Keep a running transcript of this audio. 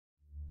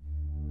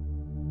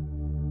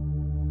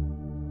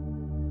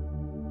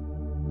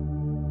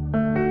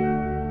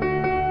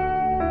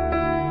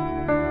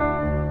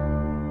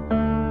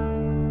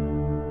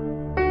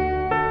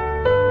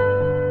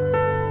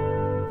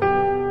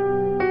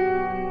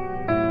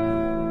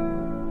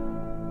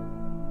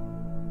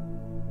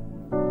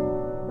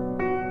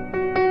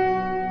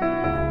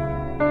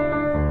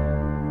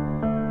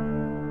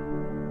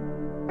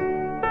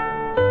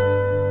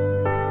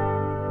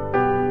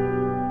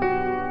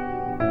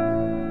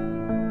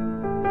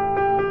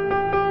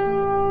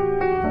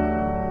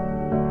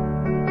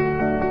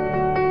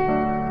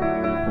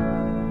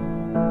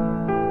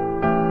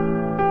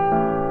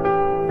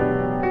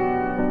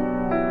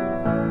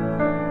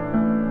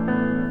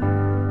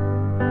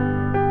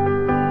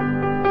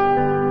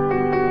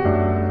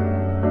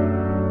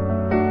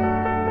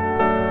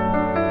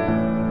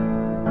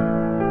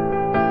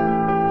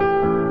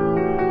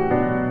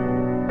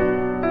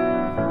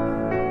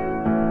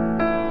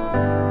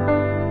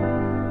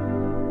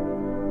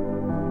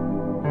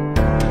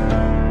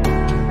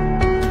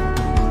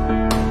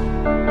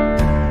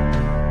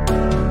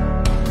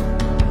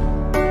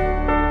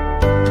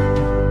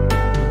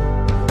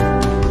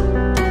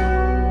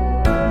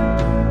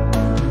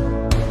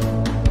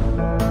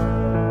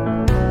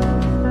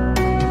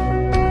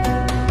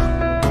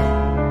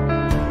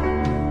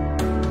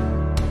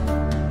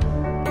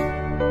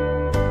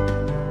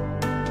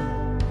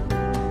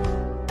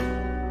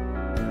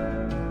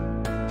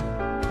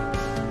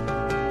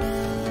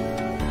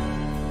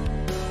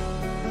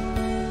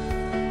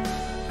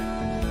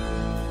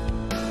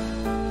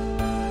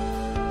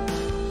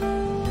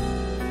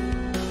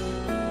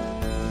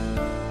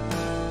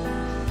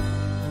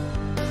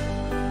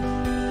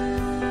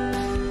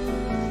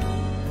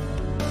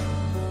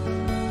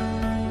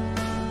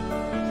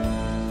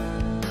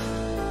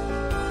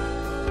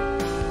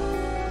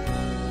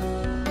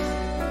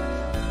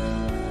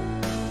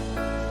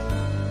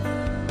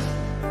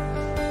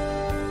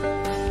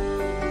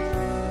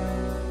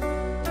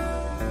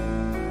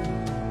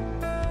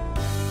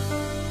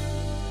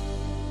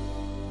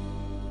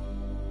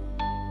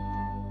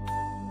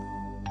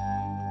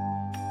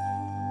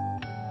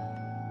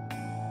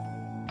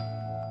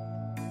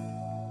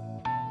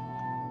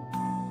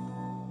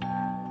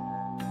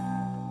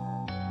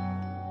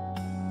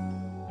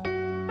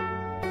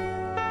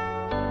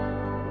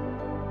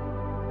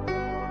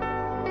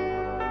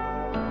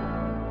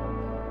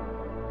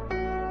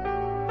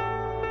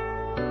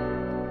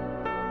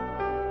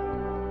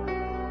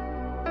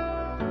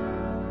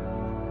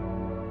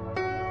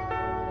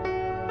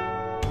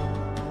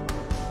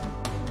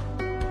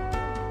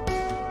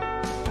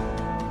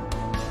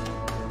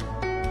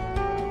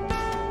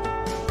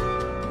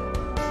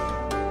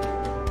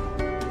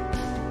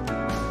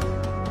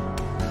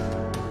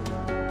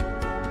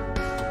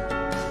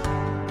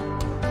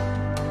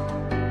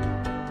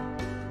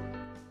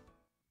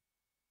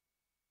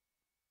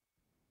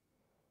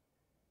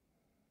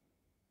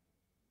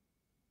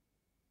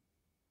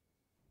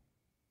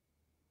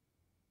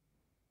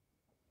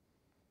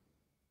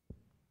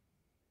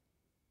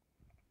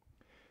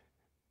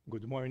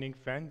Good morning,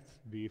 friends.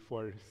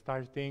 Before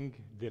starting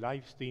the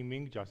live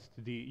streaming, just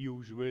the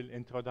usual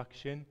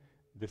introduction.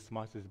 This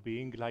Mass is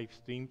being live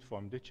streamed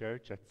from the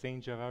church at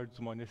St.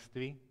 Gerard's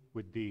Monastery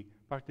with the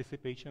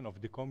participation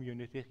of the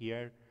community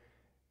here.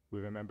 We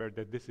remember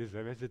that this is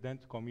a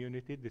resident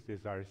community. This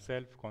is our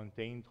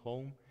self-contained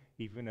home,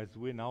 even as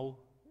we now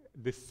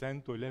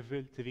descend to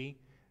level 3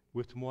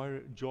 with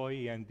more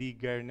joy and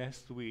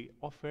eagerness. We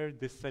offer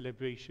this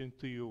celebration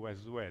to you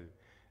as well,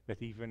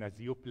 that even as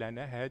you plan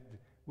ahead,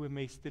 we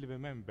may still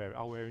remember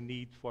our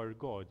need for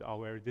God,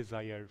 our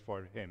desire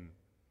for Him.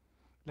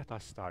 Let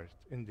us start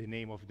in the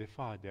name of the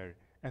Father,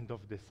 and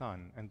of the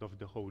Son, and of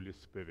the Holy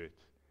Spirit.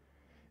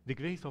 The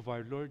grace of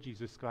our Lord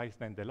Jesus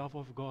Christ, and the love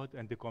of God,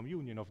 and the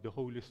communion of the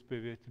Holy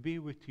Spirit be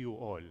with you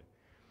all.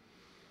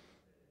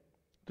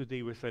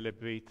 Today we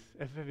celebrate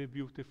a very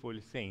beautiful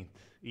saint.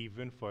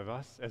 Even for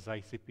us as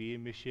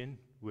ICPA mission,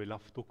 we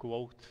love to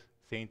quote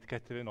Saint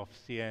Catherine of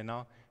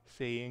Siena,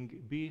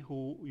 saying, "Be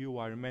who you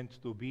are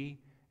meant to be,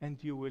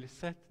 and you will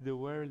set the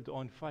world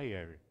on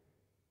fire."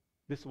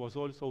 This was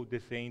also the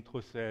saint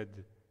who said,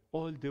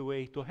 all the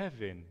way to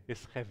heaven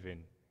is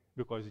heaven,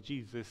 because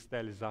Jesus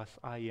tells us,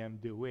 "I am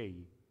the way."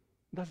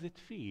 Does it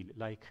feel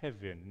like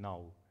heaven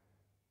now?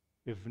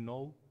 If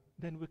no,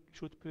 then we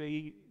should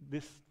pray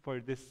for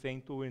this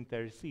saint to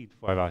intercede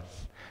for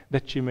us,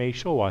 that she may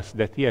show us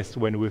that yes,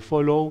 when we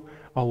follow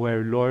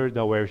our Lord,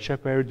 our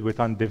Shepherd, with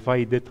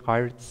undivided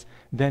hearts,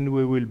 then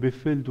we will be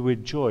filled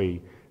with joy,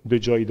 the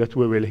joy that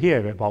we will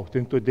hear about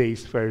in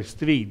today's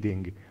first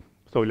reading.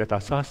 So let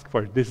us ask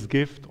for this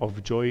gift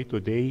of joy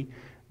today,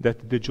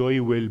 that the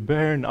joy will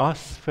burn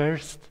us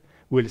first,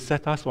 will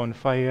set us on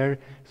fire,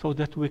 so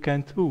that we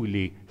can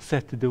truly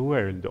set the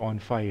world on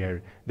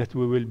fire, that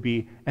we will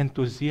be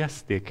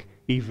enthusiastic,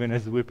 even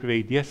as we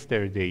prayed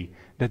yesterday,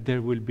 that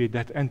there will be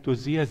that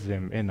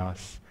enthusiasm in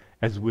us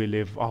as we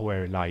live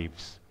our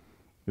lives.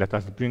 Let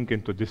us bring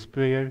into this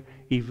prayer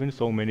even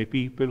so many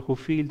people who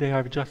feel they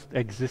are just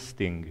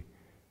existing,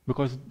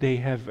 because they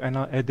have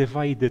a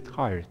divided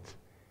heart.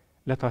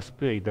 Let us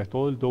pray that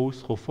all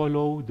those who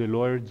follow the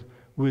Lord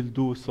will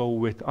do so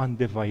with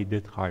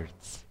undivided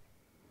hearts.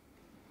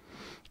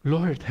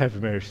 Lord,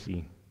 have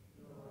mercy.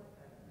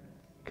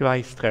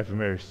 Christ, have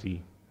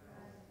mercy.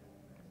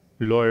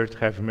 Lord,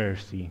 have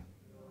mercy.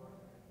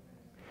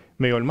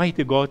 May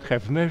Almighty God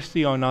have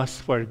mercy on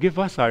us, forgive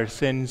us our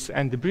sins,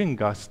 and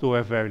bring us to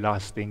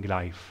everlasting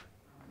life.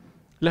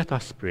 Let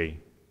us pray.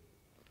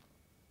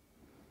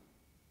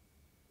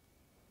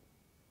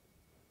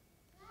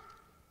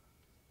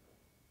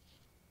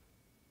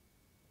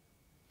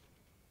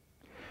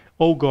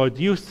 O God,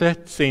 you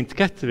set Saint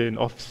Catherine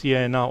of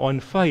Siena on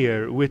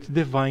fire with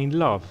divine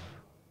love,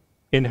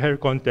 in her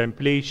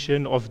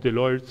contemplation of the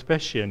Lord's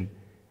Passion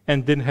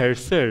and in her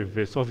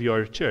service of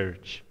your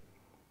Church.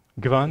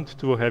 Grant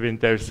through her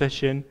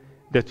intercession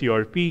that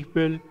your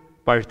people,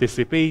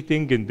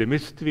 participating in the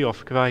mystery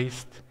of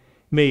Christ,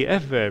 may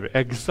ever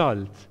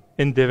exult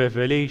in the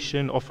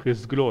revelation of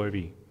His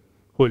glory,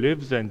 who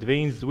lives and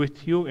reigns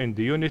with you in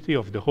the unity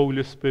of the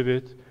Holy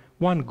Spirit,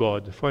 one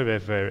God,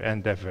 forever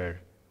and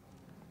ever.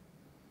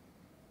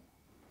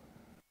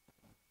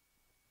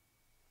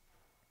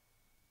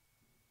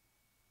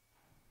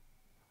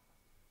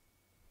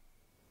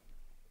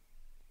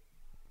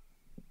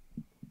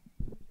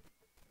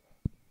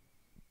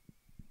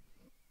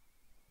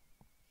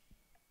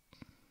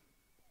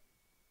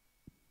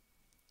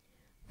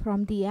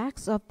 From the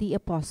Acts of the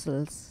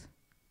Apostles.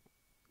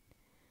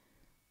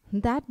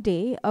 That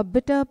day, a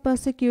bitter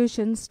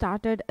persecution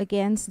started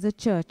against the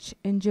church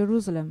in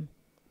Jerusalem,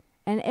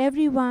 and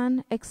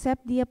everyone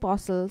except the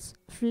apostles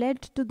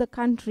fled to the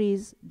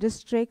countries,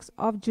 districts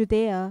of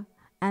Judea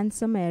and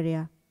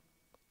Samaria.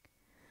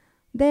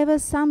 There were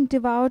some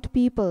devout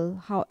people,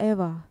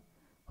 however,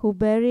 who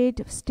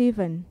buried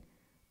Stephen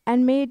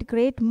and made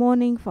great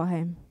mourning for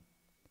him.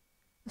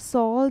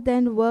 Saul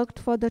then worked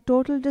for the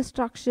total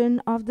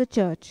destruction of the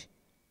church.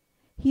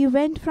 He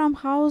went from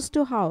house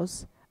to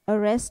house,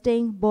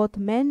 arresting both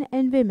men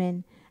and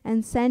women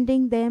and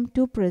sending them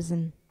to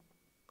prison.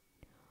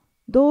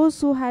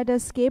 Those who had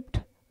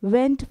escaped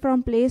went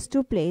from place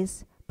to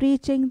place,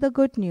 preaching the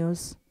good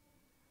news.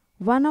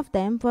 One of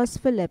them was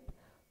Philip,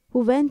 who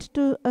went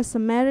to a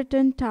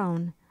Samaritan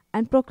town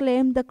and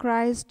proclaimed the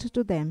Christ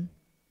to them.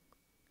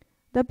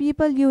 The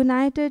people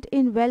united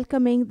in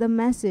welcoming the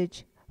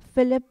message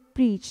Philip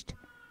preached,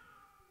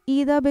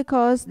 either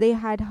because they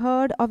had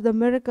heard of the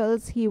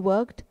miracles he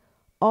worked,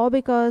 or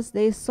because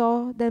they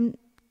saw them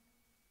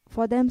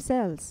for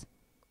themselves.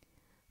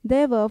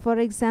 There were, for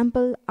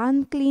example,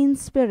 unclean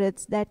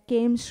spirits that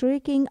came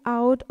shrieking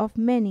out of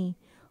many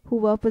who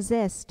were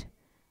possessed,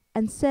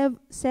 and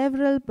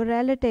several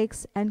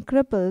paralytics and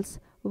cripples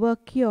were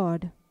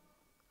cured.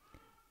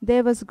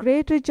 There was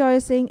great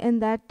rejoicing in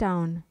that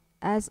town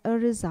as a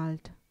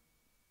result.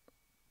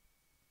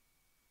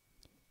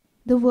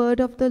 The word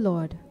of the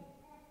Lord.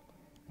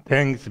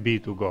 Thanks be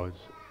to God.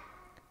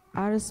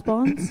 Our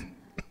response: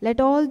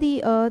 let all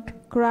the earth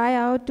cry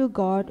out to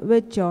God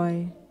with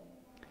joy.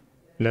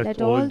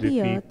 Let all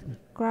the earth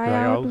cry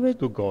out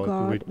to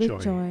God with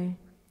joy.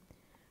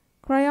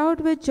 Cry out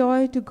with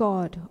joy to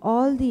God,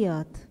 all the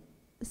earth.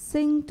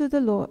 Sing to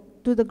the Lord,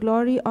 to the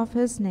glory of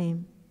his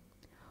name.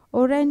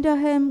 O render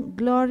him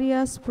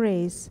glorious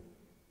praise.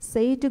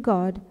 Say to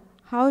God,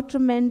 how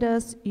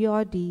tremendous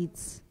your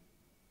deeds.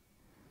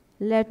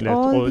 Let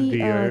all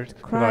the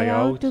earth cry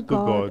out to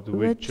God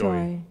with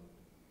joy.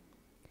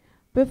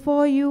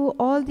 Before you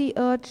all the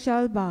earth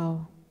shall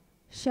bow,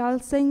 shall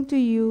sing to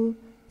you,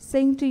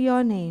 sing to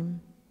your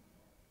name.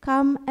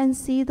 Come and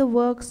see the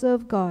works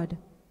of God,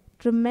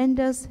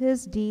 tremendous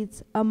his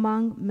deeds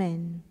among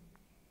men.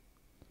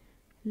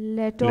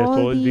 Let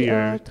all the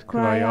earth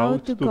cry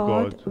out to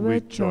God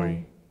with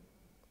joy.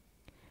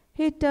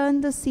 He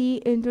turned the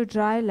sea into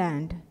dry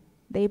land.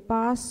 They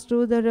passed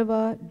through the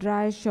river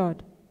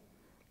dry-shod.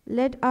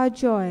 Let our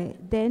joy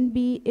then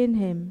be in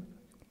him.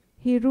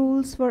 He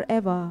rules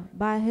forever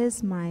by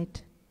his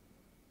might.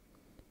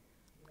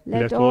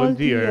 Let all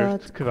the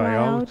earth cry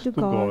out to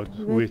God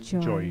with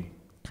joy.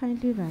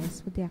 Kindly rise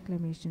for the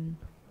acclamation.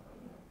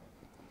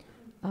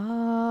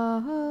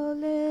 Alleluia,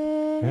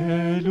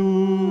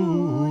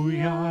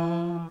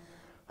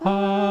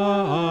 alleluia,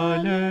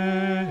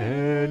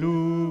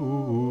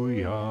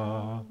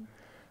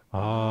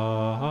 alleluia,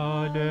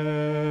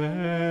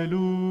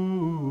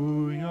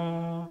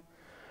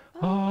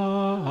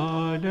 alleluia.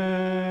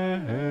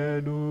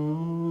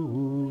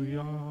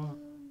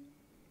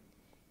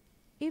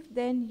 If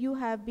then you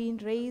have been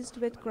raised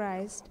with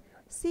Christ,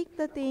 seek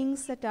the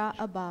things that are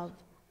above,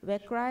 where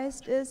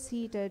Christ is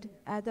seated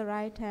at the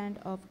right hand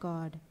of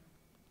God.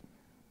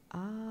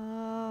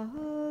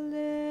 Alleluia,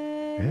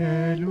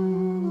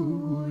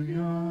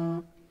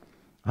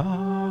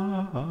 alleluia,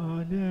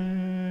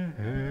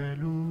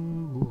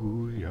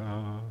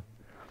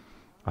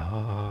 alleluia,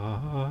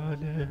 alleluia.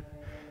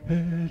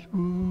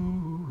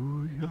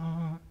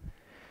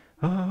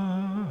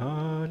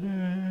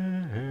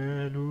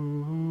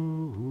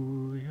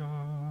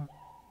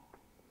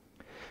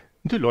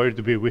 The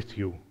Lord be with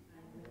you.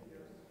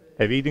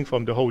 A reading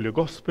from the Holy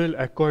Gospel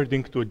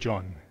according to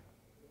John.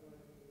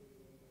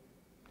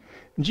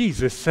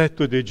 Jesus said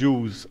to the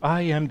Jews,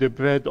 I am the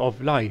bread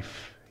of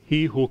life.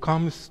 He who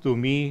comes to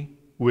me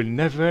will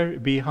never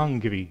be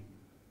hungry.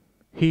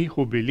 He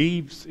who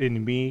believes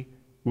in me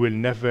will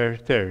never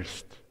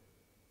thirst.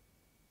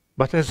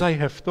 But as I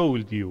have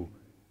told you,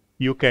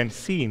 you can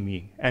see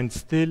me, and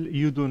still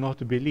you do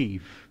not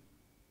believe.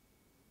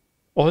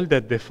 All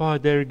that the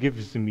Father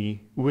gives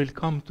me will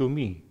come to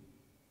me,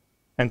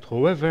 and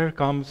whoever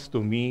comes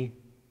to me,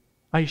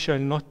 I shall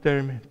not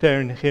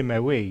turn him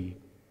away,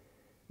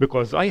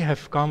 because I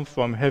have come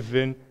from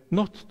heaven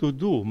not to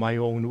do my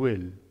own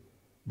will,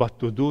 but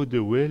to do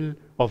the will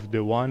of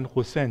the one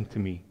who sent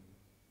me.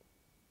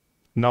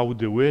 Now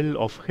the will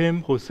of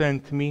him who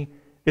sent me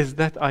is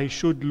that I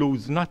should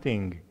lose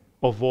nothing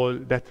of all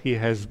that he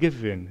has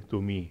given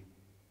to me,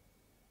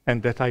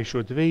 and that I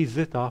should raise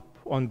it up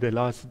on the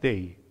last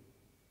day.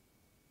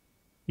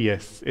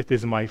 Yes, it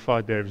is my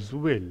Father's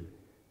will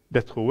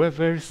that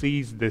whoever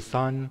sees the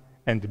Son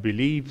and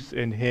believes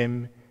in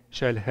him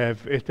shall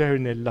have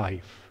eternal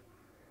life,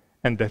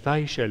 and that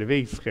I shall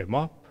raise him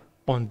up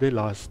on the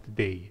last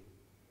day.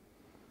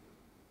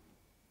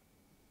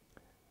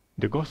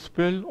 The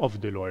Gospel of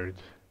the Lord.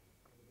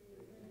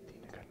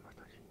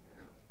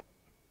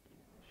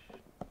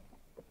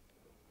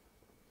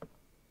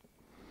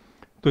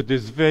 To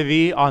this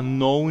very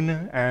unknown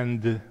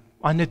and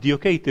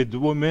uneducated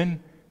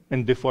woman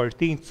in the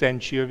 14th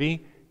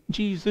century,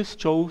 Jesus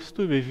chose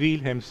to reveal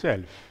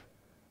himself.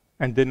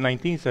 And in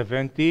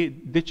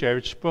 1970, the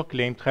church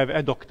proclaimed her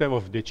a doctor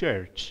of the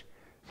church.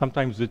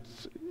 Sometimes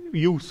it's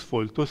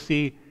useful to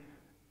see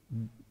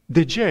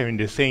the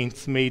journey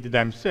saints made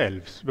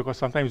themselves, because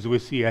sometimes we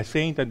see a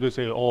saint and we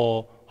say,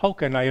 oh, how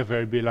can I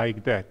ever be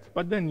like that?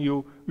 But then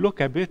you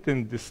look a bit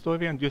in the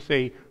story and you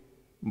say,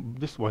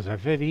 this was a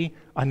very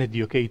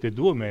uneducated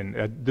woman,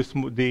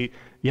 the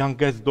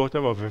youngest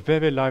daughter of a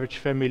very large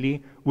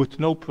family with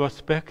no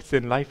prospects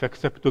in life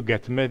except to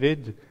get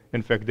married.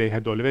 In fact, they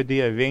had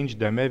already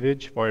arranged a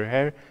marriage for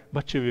her,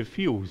 but she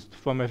refused.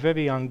 From a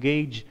very young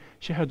age,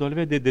 she had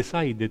already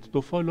decided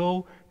to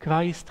follow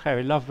Christ,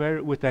 her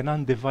lover, with an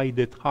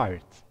undivided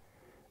heart.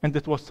 And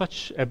it was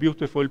such a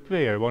beautiful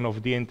prayer, one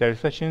of the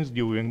intercessions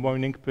during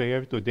morning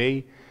prayer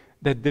today,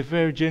 that the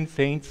virgin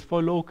saints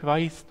follow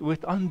Christ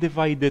with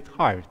undivided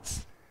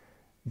hearts.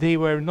 They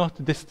were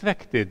not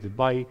distracted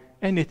by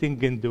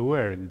anything in the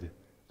world.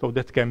 So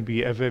that can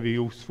be a very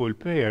useful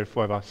prayer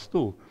for us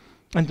too.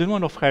 And in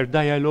one of her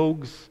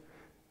dialogues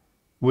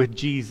with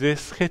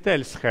Jesus, he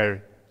tells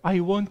her, I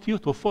want you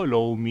to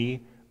follow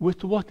me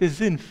with what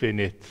is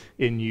infinite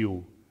in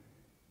you.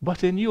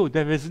 But in you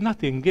there is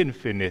nothing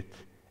infinite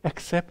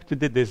except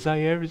the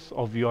desires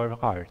of your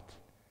heart,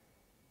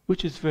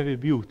 which is very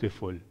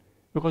beautiful.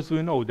 Because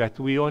we know that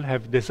we all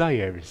have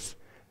desires.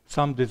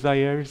 Some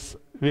desires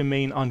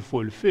remain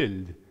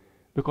unfulfilled,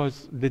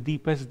 because the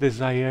deepest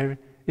desire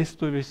is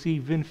to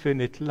receive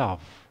infinite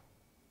love.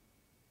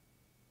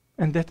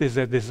 And that is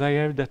a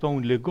desire that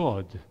only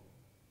God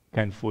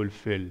can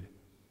fulfill.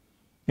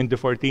 In the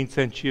 14th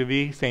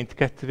century, St.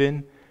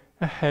 Catherine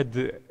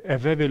had a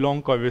very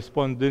long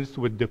correspondence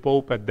with the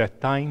Pope at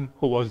that time,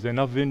 who was in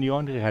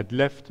Avignon. He had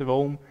left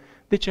Rome.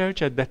 The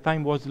church at that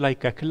time was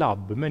like a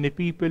club. Many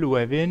people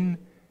were in,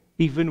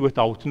 even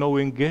without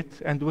knowing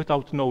it and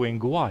without knowing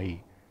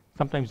why.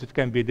 Sometimes it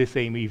can be the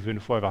same even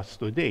for us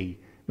today.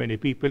 Many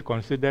people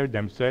consider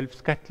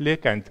themselves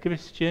Catholic and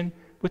Christian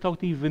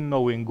without even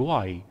knowing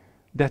why.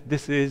 That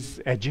this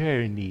is a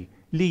journey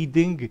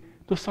leading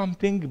to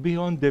something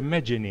beyond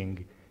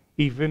imagining.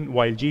 Even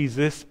while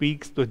Jesus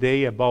speaks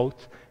today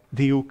about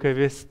the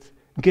Eucharist,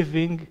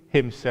 giving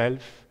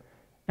himself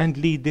and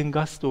leading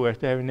us to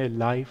eternal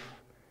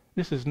life,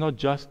 this is not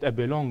just a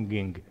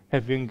belonging,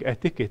 having a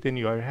ticket in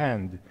your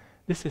hand.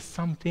 This is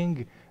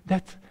something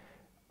that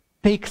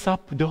takes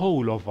up the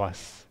whole of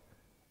us,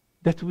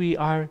 that we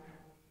are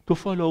to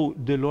follow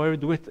the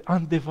Lord with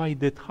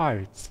undivided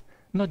hearts.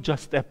 Not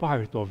just a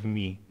part of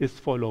me is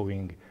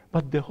following,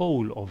 but the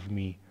whole of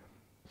me.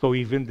 So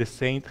even the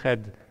saint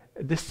had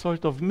this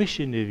sort of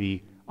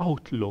missionary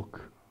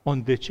outlook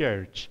on the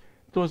church.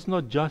 It was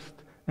not just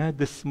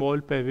the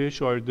small parish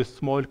or the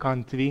small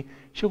country.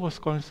 She was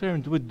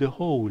concerned with the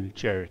whole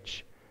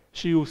church.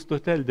 She used to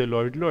tell the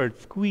Lord, Lord,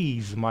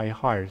 squeeze my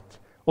heart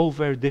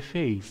over the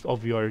face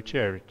of your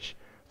church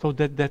so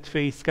that that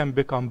face can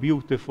become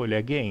beautiful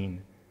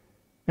again.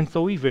 And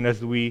so even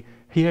as we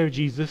hear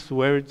Jesus'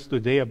 words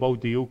today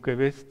about the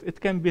Eucharist, it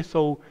can be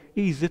so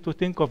easy to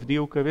think of the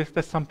Eucharist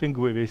as something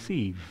we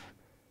receive.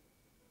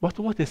 But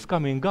what is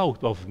coming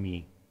out of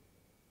me?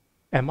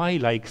 Am I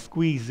like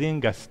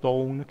squeezing a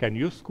stone? Can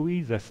you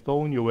squeeze a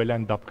stone? You will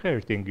end up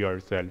hurting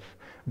yourself.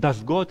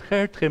 Does God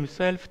hurt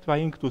himself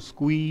trying to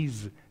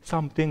squeeze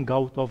something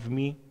out of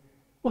me?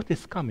 What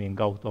is coming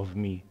out of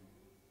me?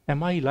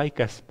 Am I like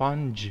a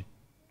sponge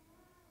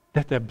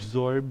that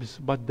absorbs,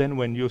 but then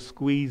when you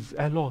squeeze,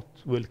 a lot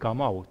will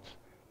come out?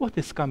 What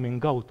is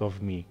coming out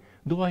of me?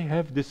 Do I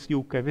have this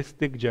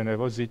Eucharistic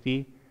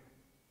generosity?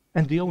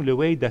 And the only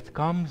way that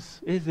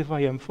comes is if I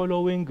am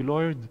following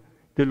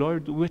the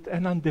Lord with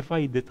an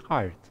undivided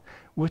heart,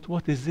 with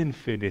what is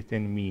infinite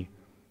in me.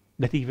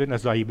 That even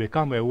as I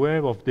become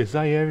aware of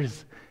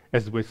desires,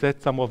 as we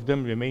said, some of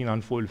them remain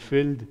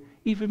unfulfilled,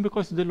 even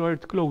because the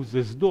Lord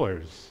closes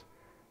doors.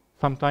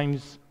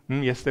 Sometimes,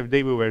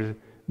 yesterday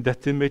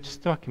that image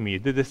struck me.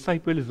 The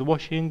disciples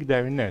washing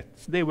their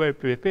nets. They were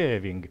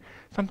preparing.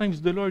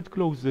 Sometimes the Lord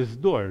closes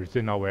doors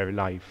in our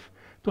life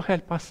to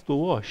help us to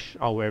wash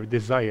our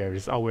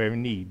desires, our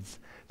needs,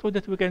 so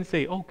that we can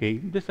say, okay,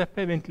 this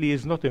apparently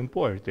is not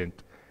important.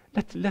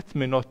 Let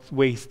me not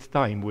waste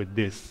time with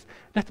this.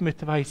 Let me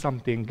try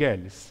something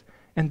else.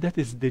 And that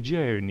is the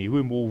journey.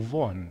 We move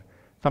on.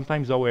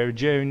 Sometimes our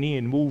journey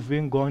in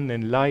moving on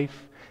in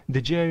life,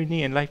 the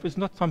journey in life is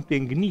not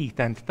something neat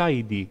and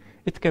tidy.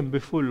 It can be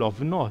full of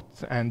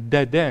knots and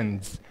dead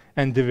ends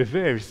and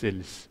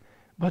reversals.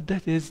 But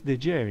that is the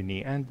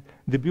journey. And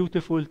the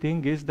beautiful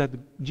thing is that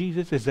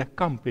Jesus is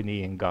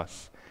accompanying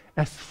us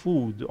as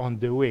food on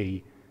the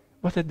way.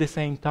 But at the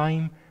same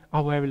time,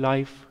 our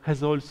life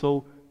has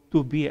also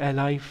to be a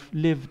life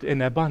lived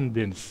in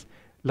abundance.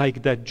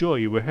 Like that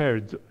joy we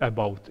heard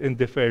about in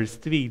the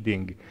first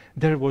reading.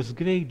 There was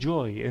great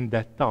joy in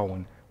that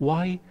town.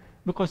 Why?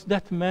 Because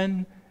that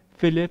man,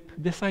 Philip,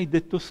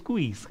 decided to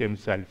squeeze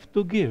himself,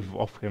 to give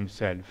of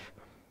himself.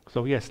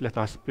 So yes, let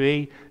us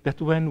pray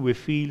that when we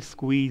feel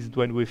squeezed,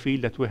 when we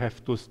feel that we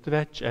have to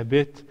stretch a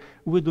bit,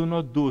 we do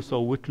not do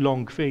so with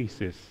long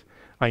faces.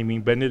 I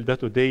mean, Benilda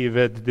today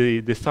read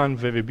the Psalm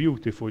very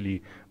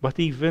beautifully, but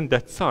even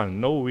that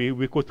Psalm,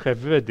 we could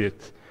have read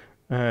it.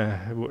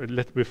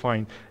 Let me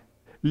find.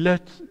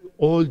 Let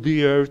all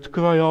the earth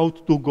cry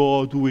out to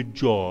God with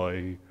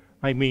joy.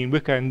 I mean, we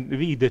can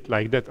read it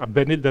like that.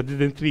 Benilda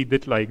didn't read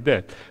it like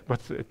that,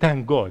 but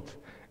thank God.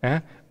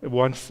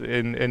 Once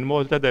in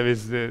Malta, there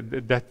is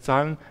that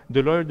psalm,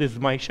 the Lord is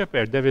my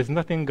shepherd, there is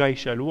nothing I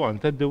shall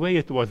want. And the way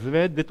it was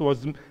read,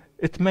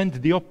 it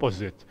meant the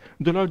opposite.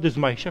 The Lord is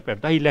my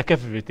shepherd, I lack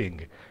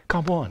everything.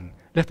 Come on,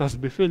 let us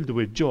be filled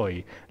with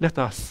joy. Let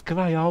us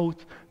cry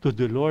out to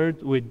the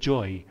Lord with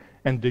joy.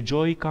 And the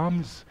joy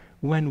comes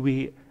when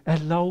we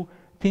allow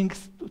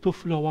things to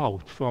flow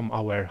out from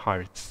our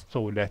hearts.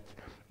 So let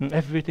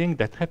everything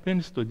that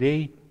happens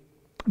today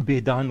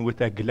be done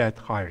with a glad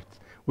heart,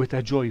 with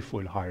a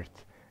joyful heart,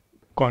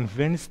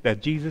 convinced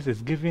that Jesus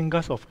is giving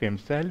us of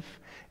himself,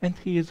 and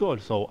he is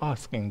also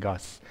asking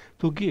us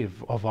to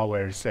give of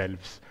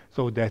ourselves,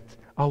 so that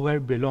our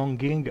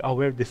belonging,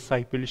 our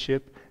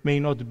discipleship may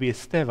not be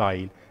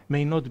sterile,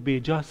 may not be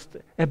just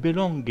a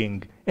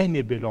belonging,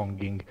 any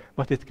belonging,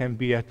 but it can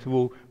be a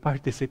true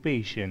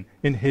participation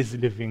in his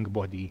living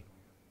body.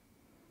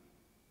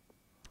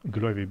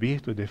 Glory be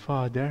to the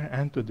Father,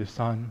 and to the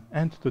Son,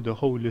 and to the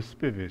Holy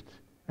Spirit,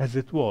 as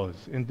it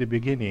was in the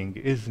beginning,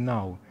 is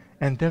now,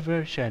 and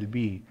ever shall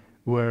be,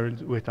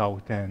 world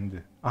without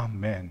end.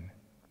 Amen.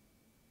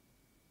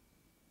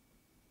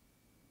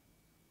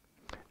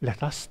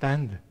 Let us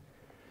stand.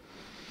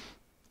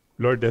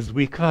 Lord, as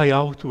we cry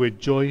out with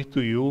joy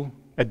to you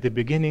at the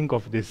beginning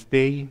of this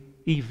day,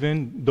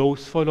 even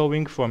those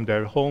following from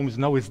their homes.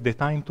 Now is the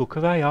time to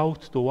cry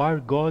out to our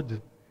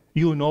God.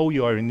 You know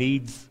your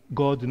needs,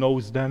 God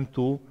knows them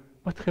too,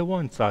 but He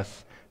wants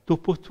us to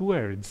put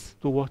words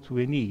to what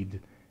we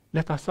need.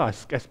 Let us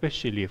ask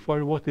especially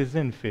for what is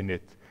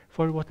infinite,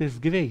 for what is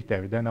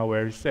greater than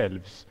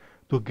ourselves,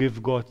 to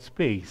give God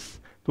space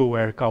to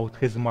work out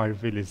His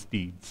marvelous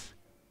deeds.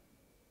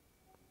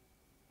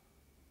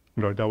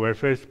 Lord, our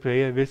first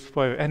prayer is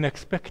for an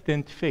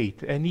expectant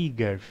faith, an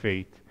eager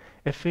faith,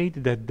 a faith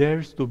that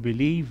dares to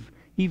believe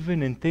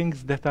even in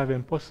things that are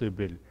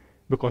impossible.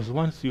 Because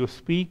once you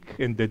speak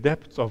in the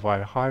depths of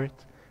our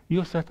heart,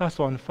 you set us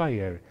on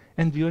fire,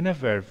 and you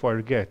never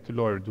forget,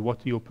 Lord,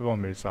 what you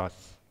promise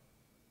us.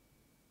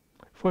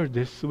 For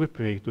this we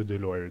pray to the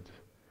Lord.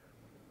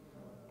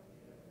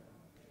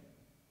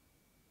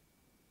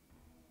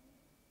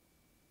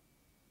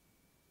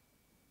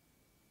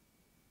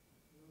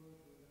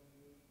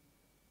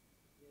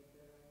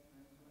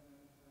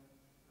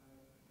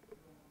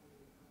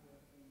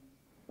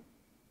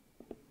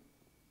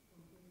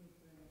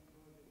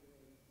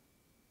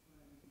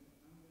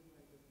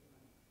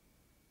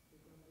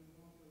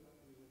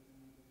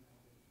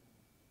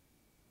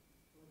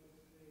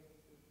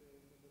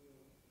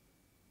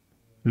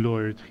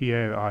 Lord,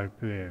 hear our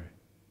prayer.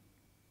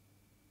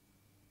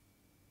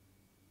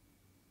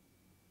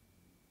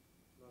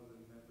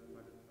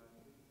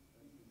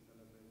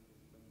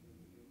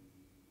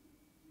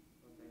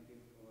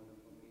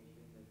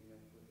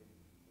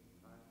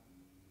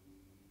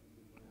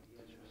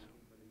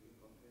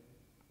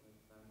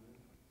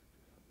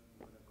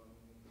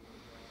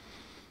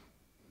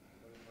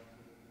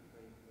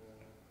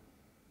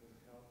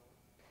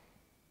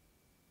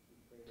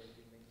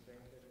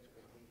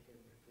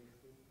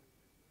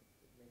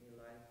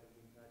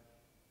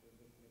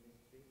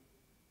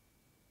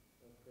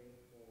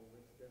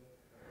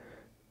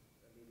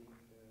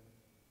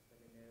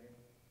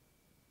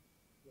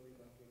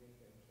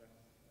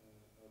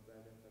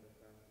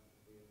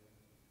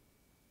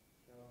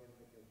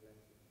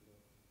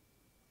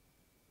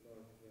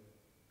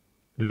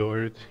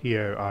 Lord,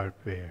 hear our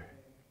prayer.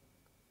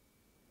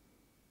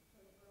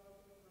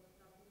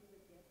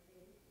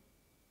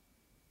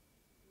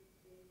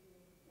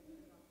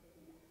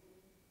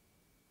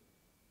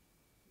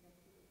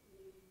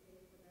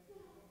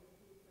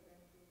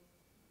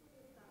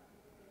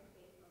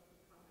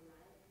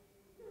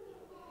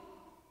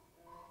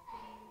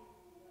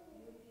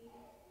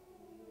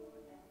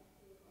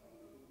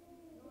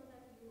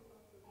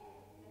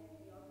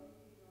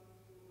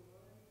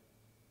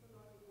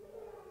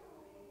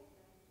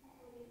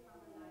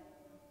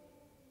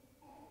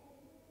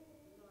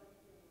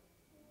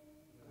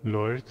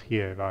 Lord,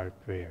 hear our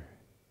prayer.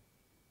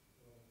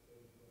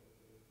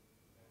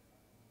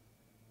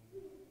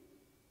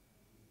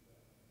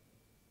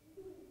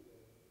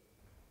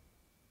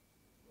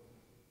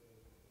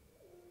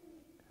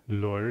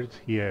 Lord,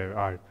 hear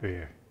our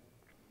prayer.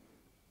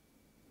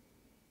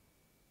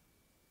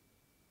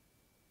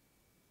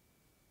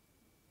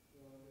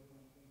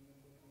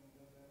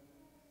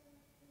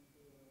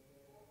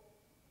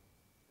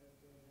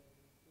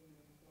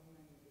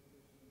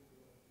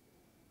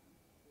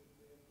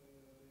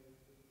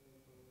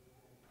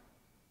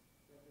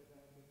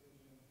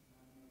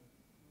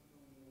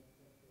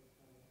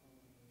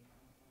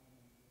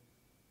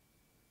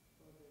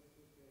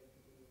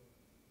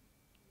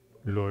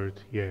 Lord,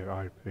 hear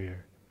our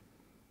prayer.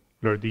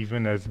 Lord,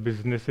 even as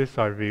businesses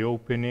are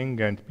reopening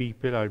and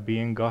people are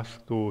being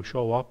asked to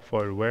show up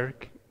for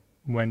work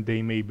when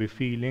they may be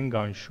feeling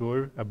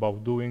unsure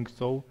about doing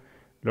so,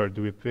 Lord,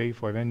 we pray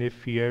for any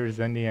fears,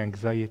 any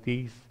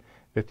anxieties,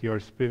 that your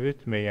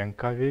Spirit may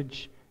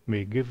encourage,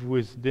 may give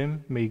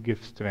wisdom, may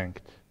give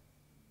strength.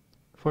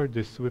 For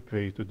this we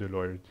pray to the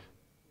Lord.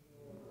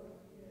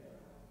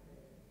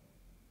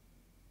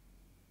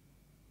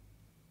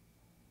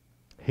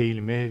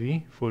 Hail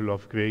Mary, full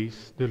of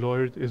grace, the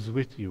Lord is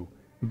with you.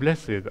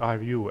 Blessed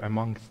are you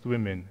amongst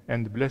women,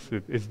 and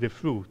blessed is the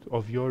fruit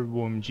of your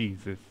womb,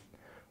 Jesus.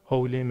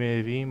 Holy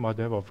Mary,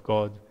 Mother of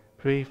God,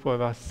 pray for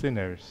us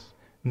sinners,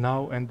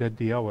 now and at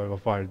the hour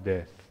of our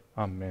death.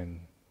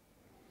 Amen.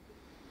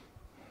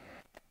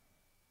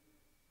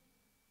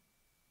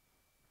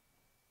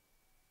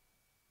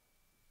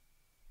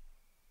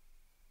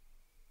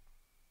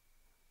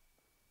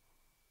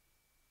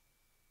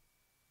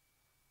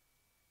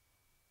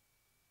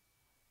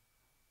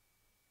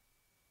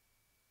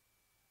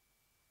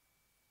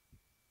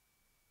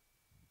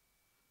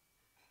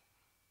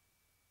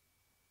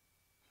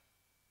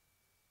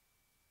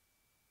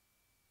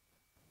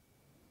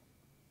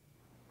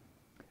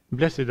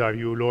 Blessed are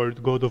you,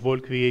 Lord, God of all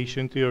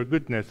creation. To your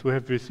goodness we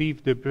have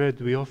received the bread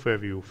we offer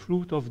you,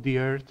 fruit of the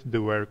earth,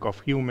 the work of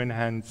human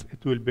hands.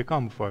 It will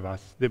become for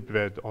us the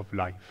bread of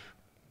life.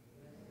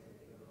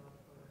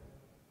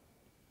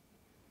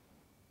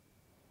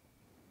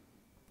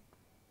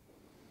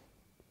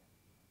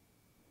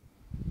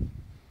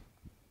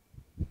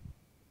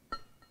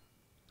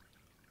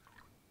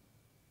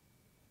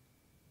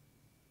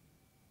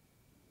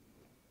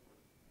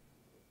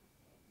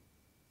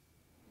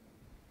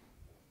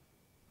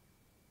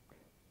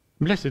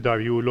 Blessed are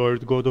you,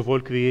 Lord, God of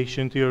all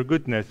creation, to your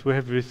goodness we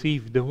have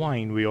received the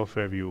wine we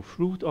offer you,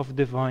 fruit of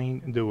the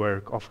vine, the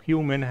work of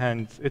human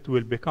hands, it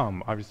will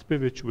become our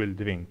spiritual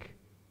drink.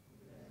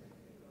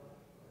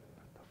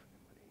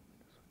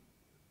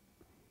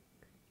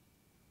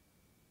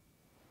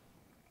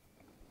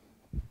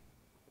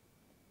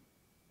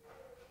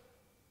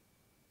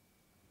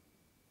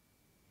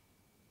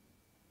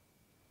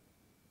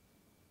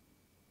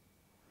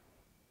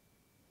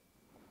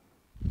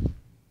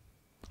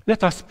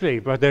 Let us pray,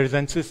 brothers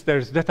and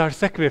sisters, that our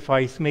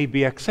sacrifice may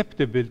be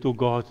acceptable to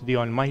God, the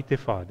Almighty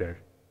Father.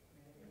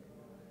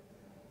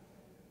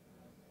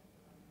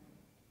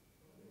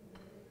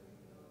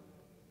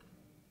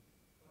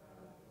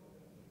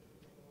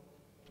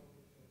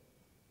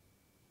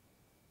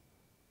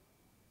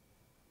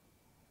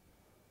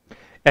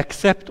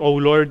 Accept, O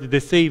Lord,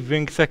 the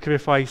saving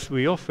sacrifice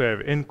we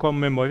offer in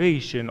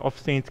commemoration of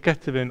Saint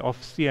Catherine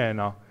of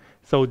Siena,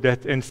 so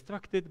that,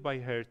 instructed by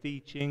her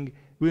teaching,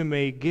 we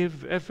may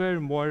give ever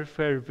more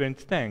fervent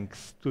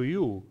thanks to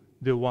you,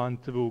 the one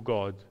true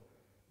God.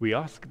 We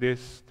ask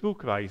this through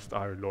Christ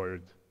our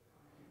Lord.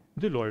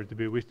 The Lord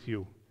be with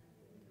you.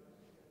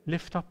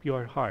 Lift up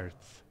your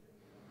hearts.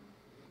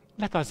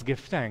 Let us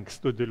give thanks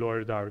to the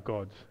Lord our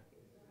God.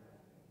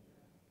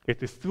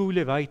 It is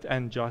truly right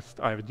and just,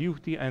 our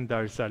duty and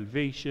our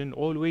salvation,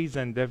 always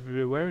and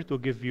everywhere to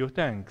give you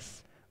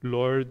thanks,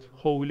 Lord,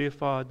 Holy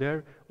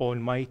Father,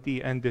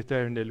 Almighty and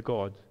Eternal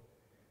God.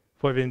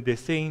 For in the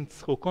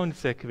saints who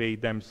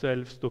consecrate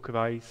themselves to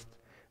Christ,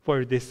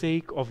 for the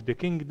sake of the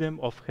kingdom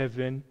of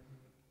heaven,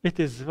 it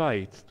is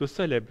right to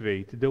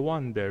celebrate the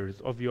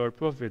wonders of your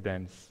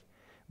providence,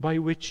 by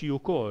which you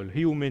call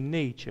human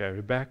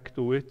nature back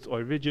to its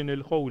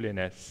original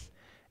holiness,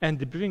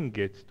 and bring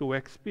it to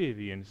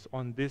experience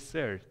on this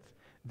earth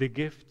the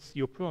gifts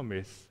you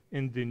promise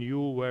in the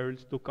new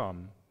world to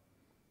come.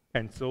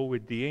 And so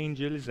with the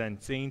angels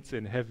and saints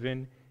in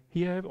heaven,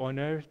 here on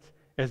earth,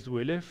 as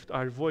we lift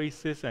our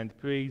voices and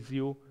praise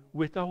you,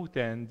 without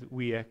end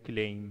we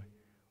acclaim,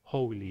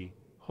 Holy,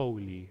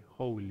 holy,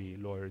 holy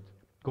Lord,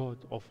 God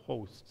of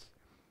hosts.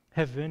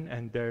 Heaven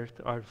and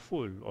earth are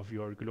full of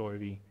your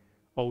glory.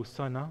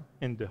 Hosanna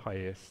in the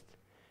highest.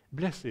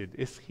 Blessed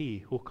is he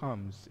who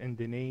comes in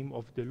the name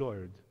of the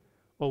Lord.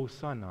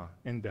 Hosanna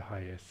in the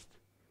highest.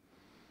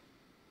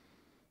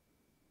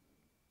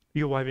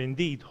 You are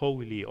indeed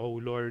holy, O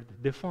Lord,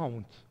 the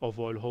fount of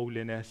all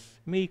holiness.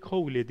 Make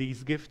holy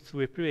these gifts,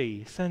 we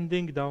pray,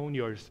 sending down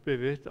your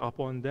Spirit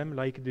upon them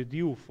like the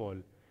dewfall,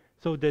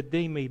 so that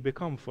they may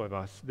become for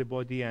us the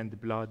body and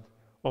blood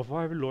of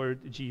our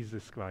Lord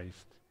Jesus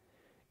Christ.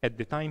 At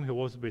the time he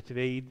was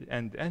betrayed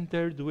and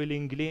entered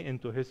willingly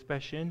into his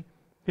passion,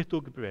 he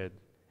took bread,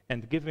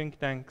 and giving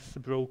thanks,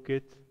 broke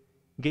it,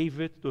 gave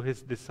it to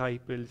his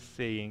disciples,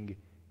 saying,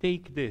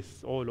 Take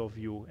this, all of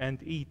you,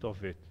 and eat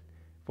of it,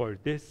 for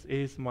this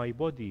is my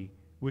body,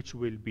 which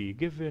will be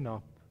given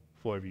up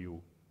for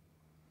you.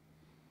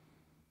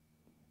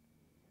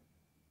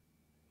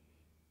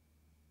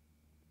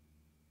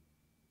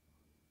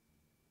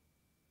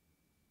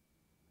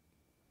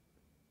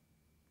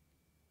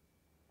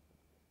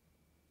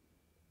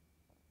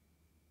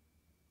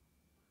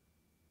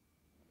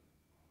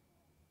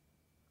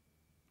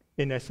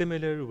 In a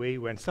similar way,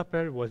 when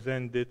supper was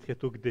ended, he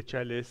took the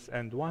chalice,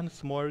 and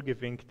once more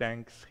giving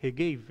thanks, he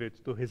gave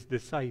it to his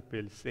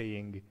disciples,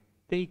 saying,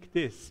 Take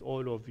this,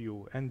 all of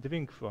you, and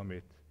drink from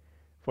it,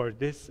 for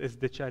this is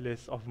the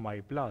chalice of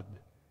my blood,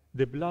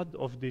 the blood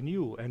of the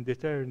new and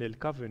eternal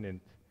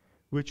covenant,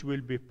 which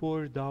will be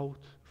poured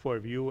out for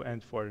you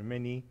and for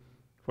many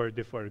for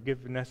the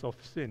forgiveness of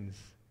sins.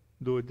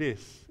 Do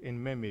this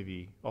in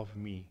memory of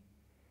me.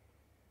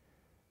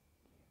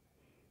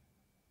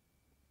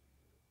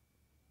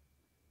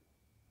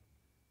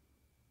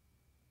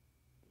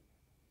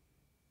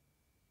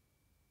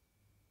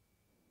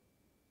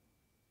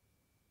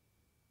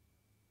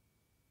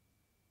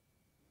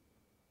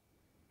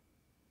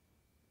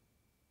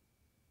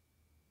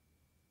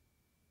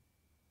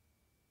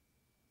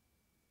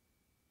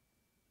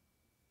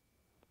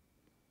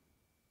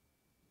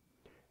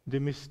 The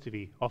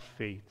mystery of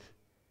faith.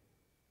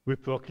 We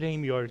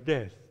proclaim your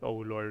death, O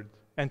Lord,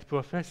 and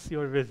profess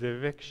your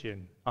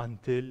resurrection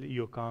until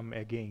you come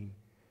again.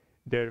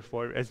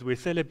 Therefore, as we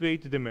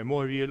celebrate the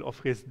memorial of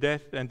his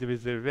death and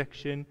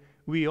resurrection,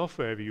 we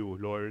offer you,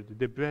 Lord,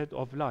 the bread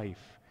of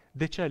life,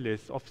 the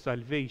chalice of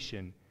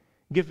salvation,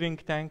 giving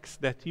thanks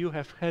that you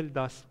have held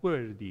us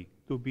worthy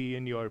to be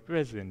in your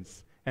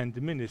presence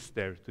and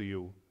minister to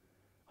you.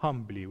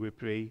 Humbly we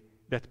pray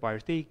that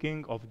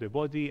partaking of the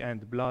body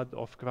and blood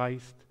of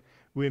Christ,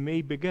 we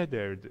may be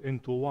gathered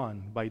into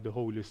one by the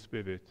Holy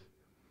Spirit.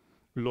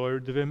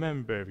 Lord,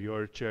 remember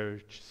your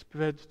church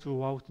spread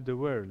throughout the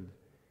world,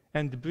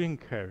 and bring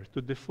her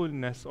to the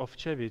fullness of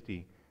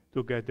charity,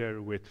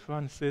 together with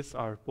Francis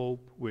our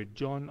Pope, with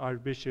John our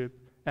Bishop,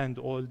 and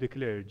all the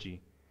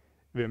clergy.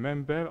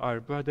 Remember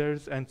our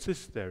brothers and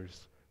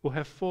sisters who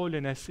have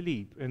fallen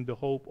asleep in the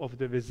hope of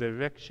the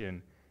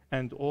resurrection,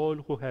 and all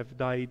who have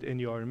died in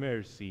your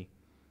mercy.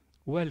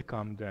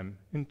 Welcome them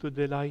into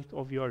the light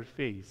of your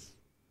face.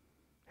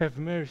 Have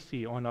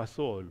mercy on us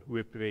all,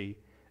 we pray,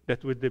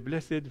 that with the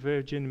Blessed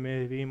Virgin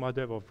Mary,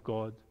 Mother of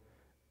God,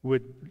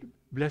 with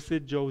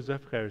Blessed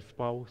Joseph, her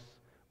spouse,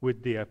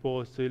 with the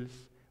apostles,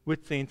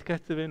 with Saint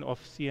Catherine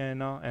of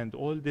Siena and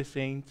all the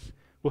saints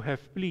who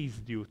have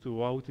pleased you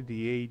throughout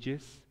the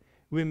ages,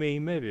 we may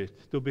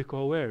merit to be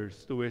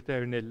co-heirs to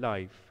eternal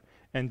life,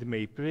 and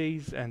may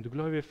praise and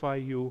glorify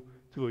you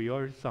through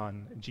your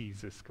Son,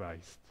 Jesus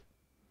Christ.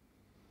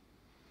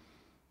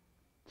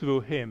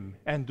 Through him,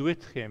 and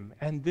with him,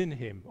 and in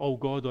him, O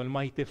God,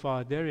 Almighty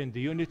Father, in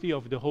the unity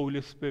of the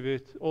Holy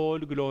Spirit, all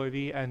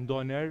glory and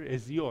honor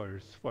is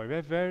yours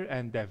forever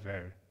and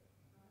ever.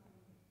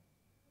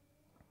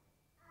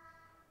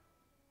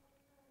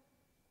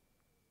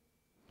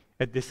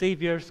 At the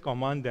Saviour's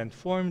command and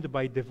formed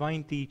by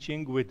divine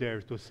teaching, we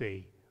dare to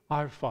say,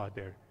 Our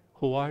Father,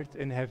 who art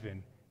in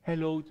heaven,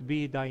 hallowed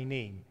be thy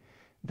name.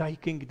 Thy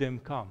kingdom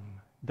come,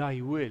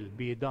 thy will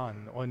be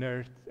done on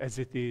earth as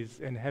it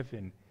is in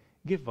heaven.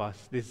 Give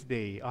us this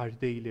day our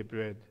daily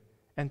bread,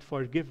 and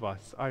forgive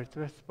us our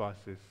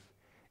trespasses,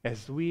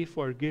 as we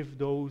forgive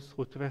those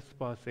who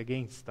trespass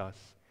against us.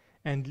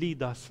 And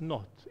lead us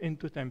not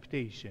into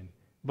temptation,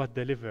 but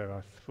deliver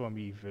us from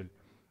evil.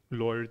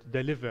 Lord,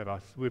 deliver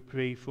us, we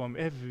pray, from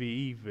every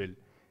evil.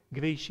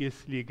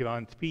 Graciously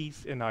grant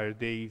peace in our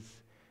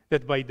days,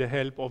 that by the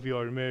help of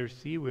your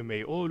mercy we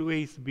may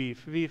always be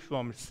free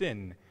from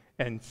sin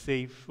and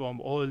safe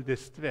from all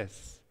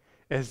distress,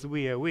 as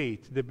we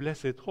await the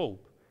blessed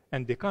hope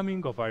and the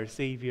coming of our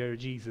Savior,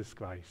 Jesus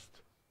Christ.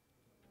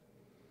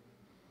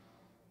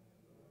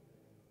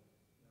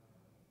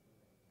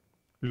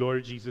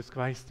 Lord Jesus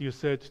Christ, you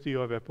said to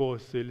your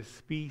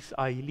apostles, Peace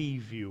I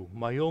leave you,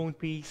 my own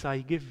peace I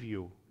give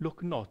you.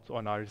 Look not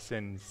on our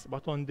sins,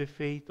 but on the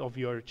faith of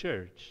your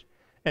church,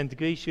 and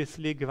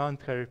graciously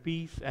grant her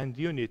peace and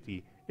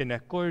unity in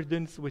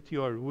accordance with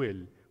your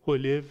will, who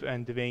live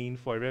and reign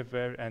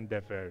forever and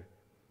ever.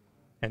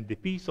 And the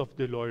peace of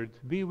the Lord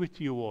be with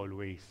you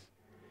always.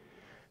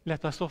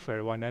 Let us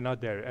offer one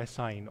another a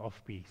sign of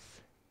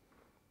peace.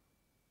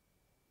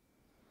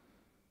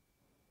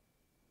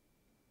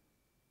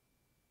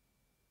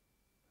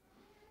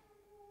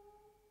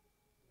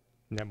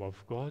 Lamb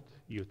of God,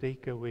 you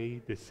take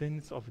away the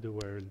sins of the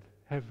world,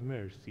 have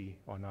mercy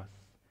on us.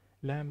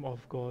 Lamb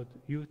of God,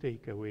 you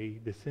take away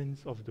the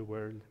sins of the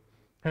world,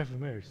 have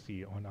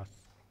mercy on us.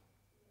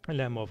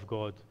 Lamb of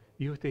God,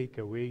 you take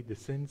away the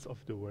sins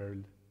of the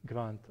world,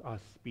 grant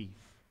us peace.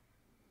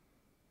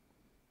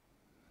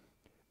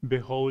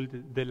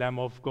 Behold the Lamb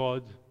of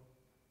God.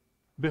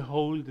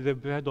 Behold the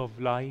bread of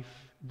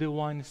life, the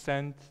one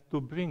sent to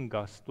bring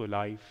us to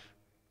life,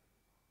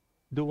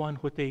 the one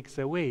who takes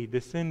away the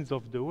sins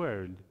of the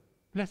world.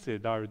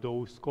 Blessed are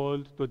those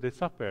called to the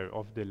supper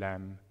of the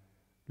Lamb.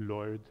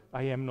 Lord,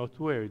 I am not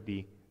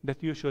worthy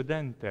that you should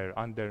enter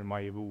under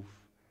my roof,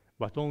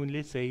 but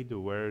only say the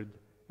word,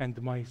 and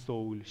my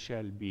soul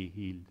shall be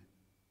healed.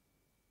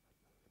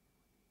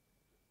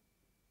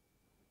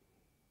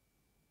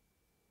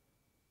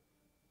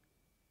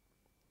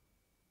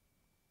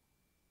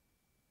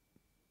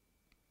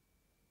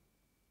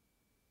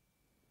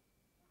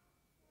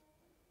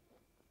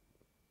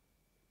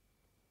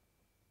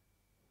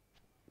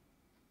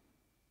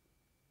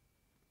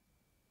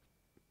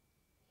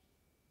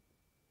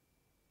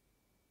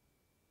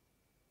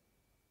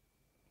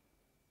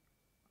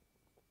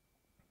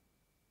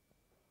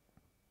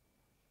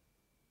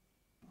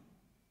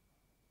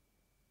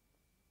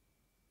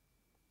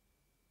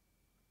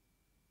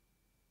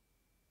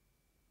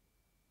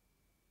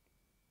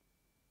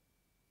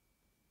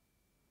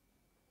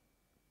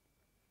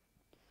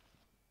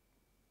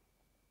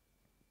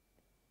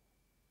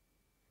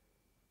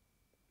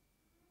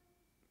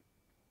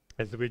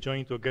 As we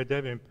join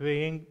together in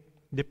praying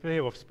the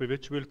prayer of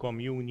spiritual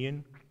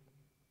communion,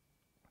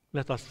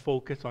 let us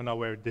focus on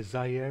our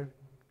desire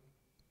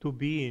to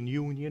be in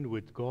union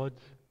with God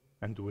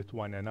and with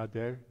one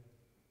another,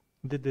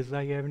 the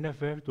desire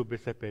never to be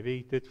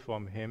separated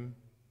from Him,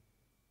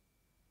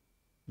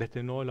 that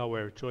in all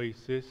our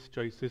choices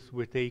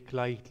we take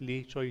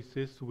lightly,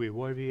 choices we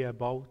worry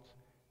about,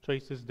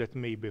 choices that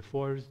may be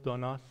forced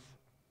on us,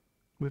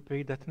 we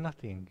pray that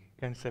nothing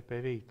can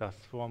separate us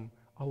from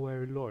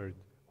our Lord,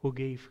 who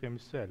gave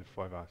Himself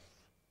for us.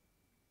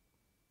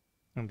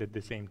 And at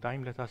the same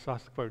time, let us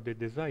ask for the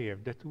desire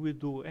that we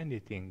do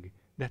anything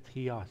that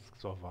He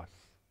asks of us.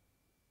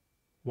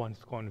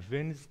 Once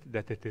convinced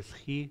that it is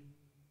He,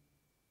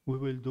 we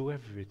will do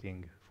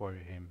everything for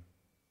Him.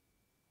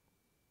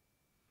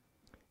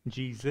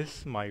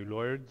 Jesus, my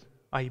Lord,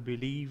 I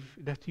believe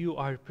that you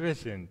are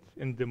present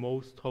in the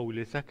most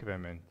holy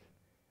sacrament.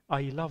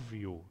 I love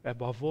you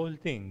above all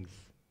things,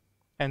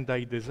 and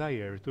I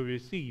desire to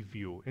receive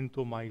you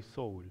into my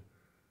soul.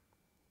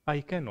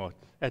 I cannot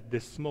at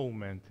this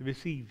moment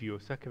receive you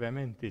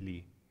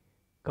sacramentally.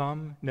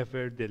 Come,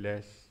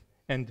 nevertheless,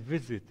 and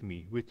visit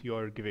me with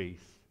your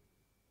grace.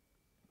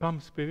 Come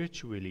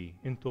spiritually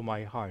into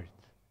my heart.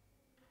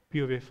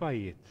 Purify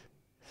it,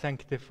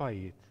 sanctify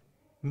it,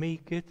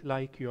 make it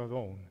like your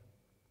own.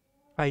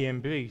 I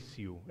embrace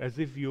you as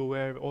if you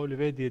were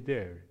already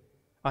there.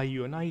 I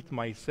unite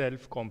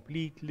myself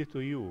completely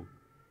to you.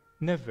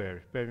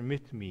 Never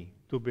permit me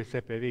to be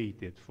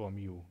separated from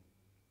you.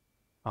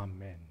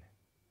 Amen.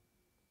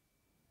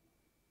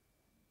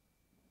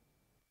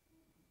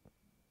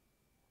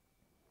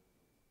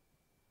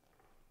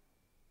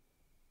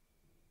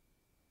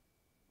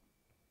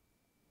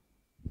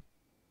 Thank you.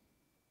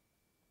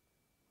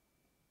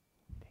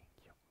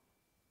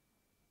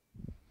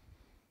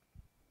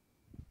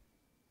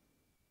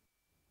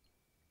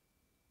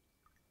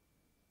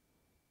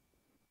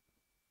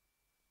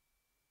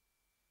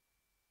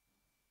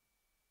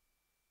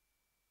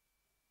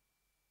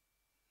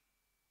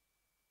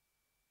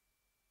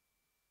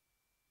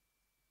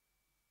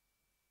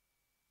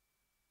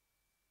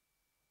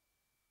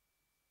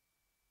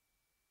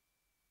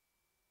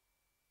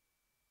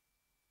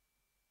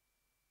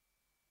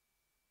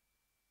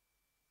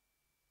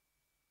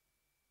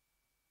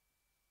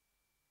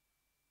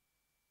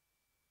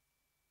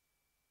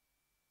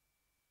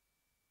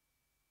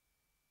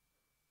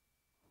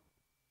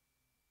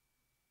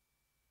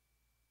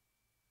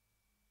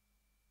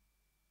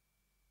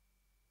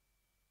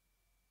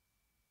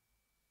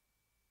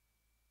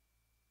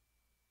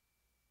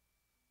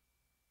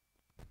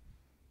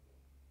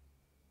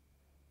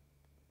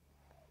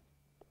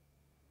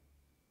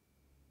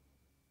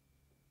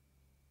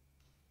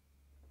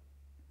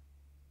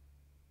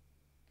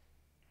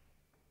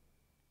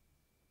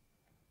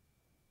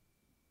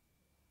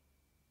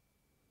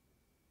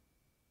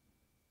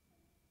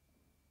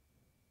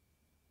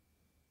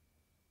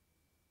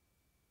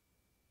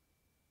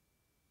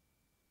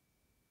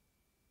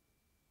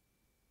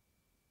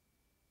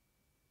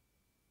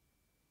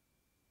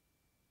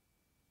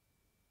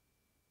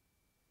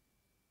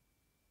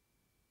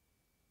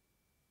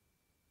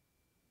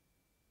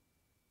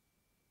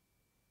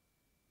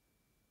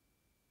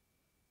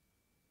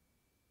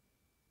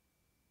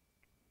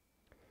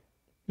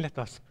 Let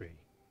us pray.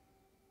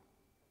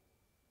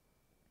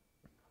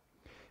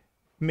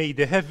 May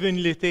the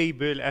heavenly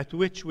table at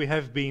which we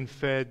have been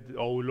fed,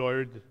 O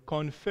Lord,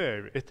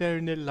 confer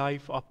eternal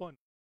life upon us.